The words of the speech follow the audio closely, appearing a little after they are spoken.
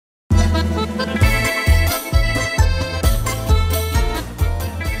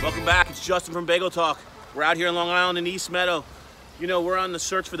Welcome back, it's Justin from Bagel Talk. We're out here in Long Island in East Meadow. You know, we're on the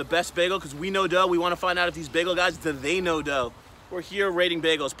search for the best bagel because we know dough. We want to find out if these bagel guys, do they know dough? We're here rating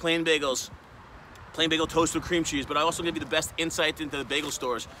bagels, plain bagel toast with cream cheese, but I also give you the best insight into the bagel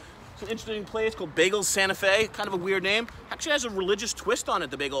stores. It's an interesting place called Bagels Santa Fe, kind of a weird name. Actually has a religious twist on it,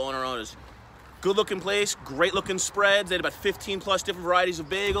 the bagel owners. Good looking place, great looking spreads. They had about 15 plus different varieties of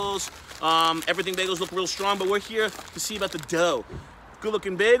bagels. Everything bagels look real strong, but we're here to see about the dough. Good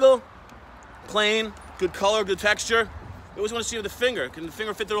looking bagel, plain, good color, good texture. We always want to see with the finger. Can the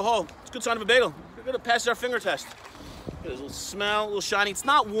finger fit through the hole? It's a good sign of a bagel. We're gonna pass our finger test. There's a little smell, a little shiny. It's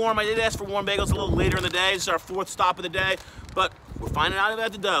not warm. I did ask for warm bagels a little later in the day. This is our 4th stop of the day, but we're finding out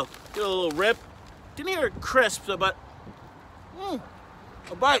about the dough. Give it a little rip. Didn't hear it crisp, but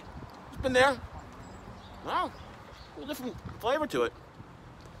a bite. It's been there. Wow, a little different flavor to it.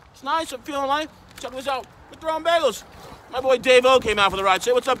 It's nice. I'm feeling like. Check this out. We're throwing bagels. My boy Dave O came out for the ride.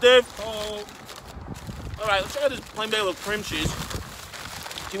 Say what's up, Dave. Oh. All right, let's check out this plain bagel with cream cheese.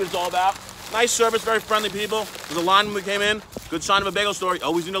 See what it's all about. Nice service, very friendly people. There's a line when we came in. Good sign of a bagel store. You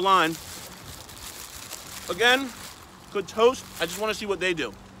always need a line. Again, good toast. I just want to see what they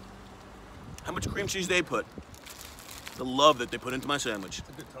do. How much cream cheese they put. The love that they put into my sandwich. It's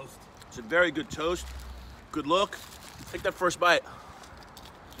a good toast. It's a very good toast. Good look. Take that first bite.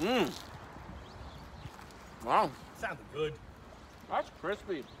 Wow. Sounded good. That's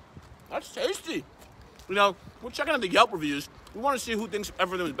crispy. That's tasty. You know, we're checking out the Yelp reviews. We want to see who thinks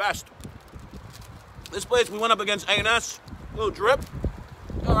everything is best. This place, we went up against A&S. A little drip.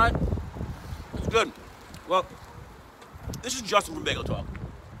 All right. That's good. Well, this is Justin from Bagel Talk.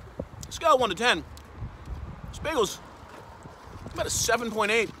 Scale 1 to 10. This bagel's about a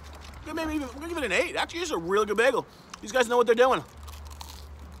 7.8. Maybe even, we're gonna give it an 8. Actually, it's a really good bagel. These guys know what they're doing.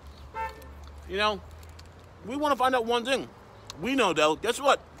 You know, we want to find out one thing. We know dough. Guess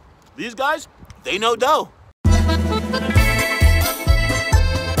what? These guys, they know dough.